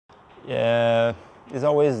Yeah, it's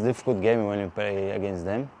always a difficult game when you play against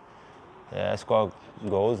them. I score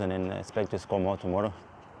goals and then I expect to score more tomorrow.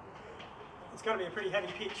 It's going to be a pretty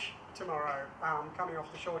heavy pitch tomorrow, coming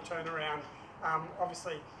off the short turnaround.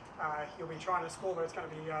 Obviously, you'll be trying to score, but it's going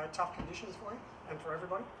to be tough conditions for you and for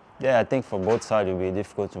everybody. Yeah, I think for both sides it will be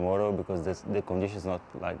difficult tomorrow because the conditions not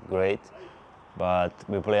like great. But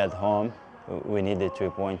we play at home. We need the 3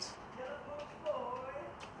 points.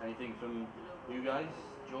 Anything from you guys,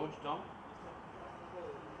 George, Tom?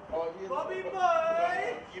 Bobby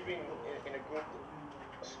you've been in a good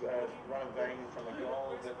run of vein from a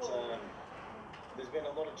goal, but there's been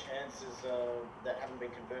a lot of chances that haven't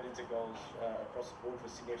been converted into goals across the board for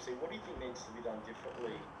Sydney FC. What do you think needs to be done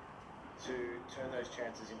differently to turn those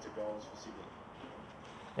chances into goals for Sydney?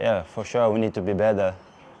 Yeah, for sure we need to be better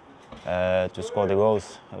to score the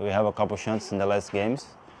goals. We have a couple chances in the last games,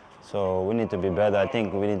 so we need to be better. I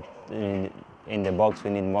think we need in the box we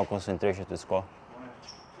need more concentration to score.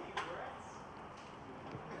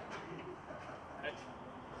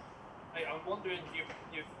 I'm wondering,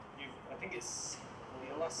 I think it's in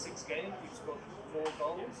your last 6 games, you've scored 4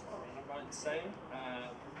 goals, am I right in saying?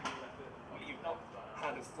 You've not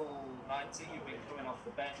had a full 90, you've been coming off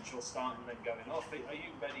the bench or starting and then going off. Are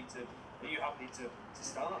you happy to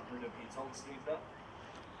start? And have you told Steve that?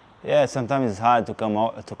 Yeah, sometimes it's hard to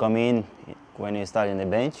come in when you start in the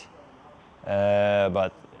bench,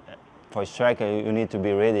 but for a striker you need to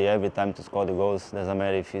be ready every time to score the goals. Doesn't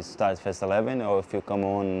matter if you start first 11 or if you come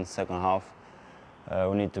on second half.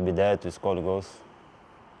 We need to be there to score the goals.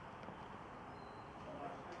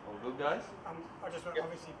 All good, guys? I just want to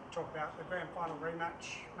obviously talk about the grand final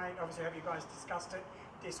rematch, mate. Obviously, have you guys discussed it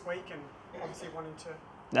this week and obviously wanting to?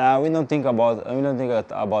 Nah, we don't think about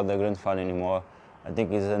the grand final anymore. I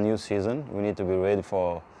think it's a new season. We need to be ready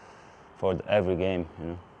for every game, you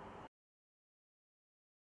know.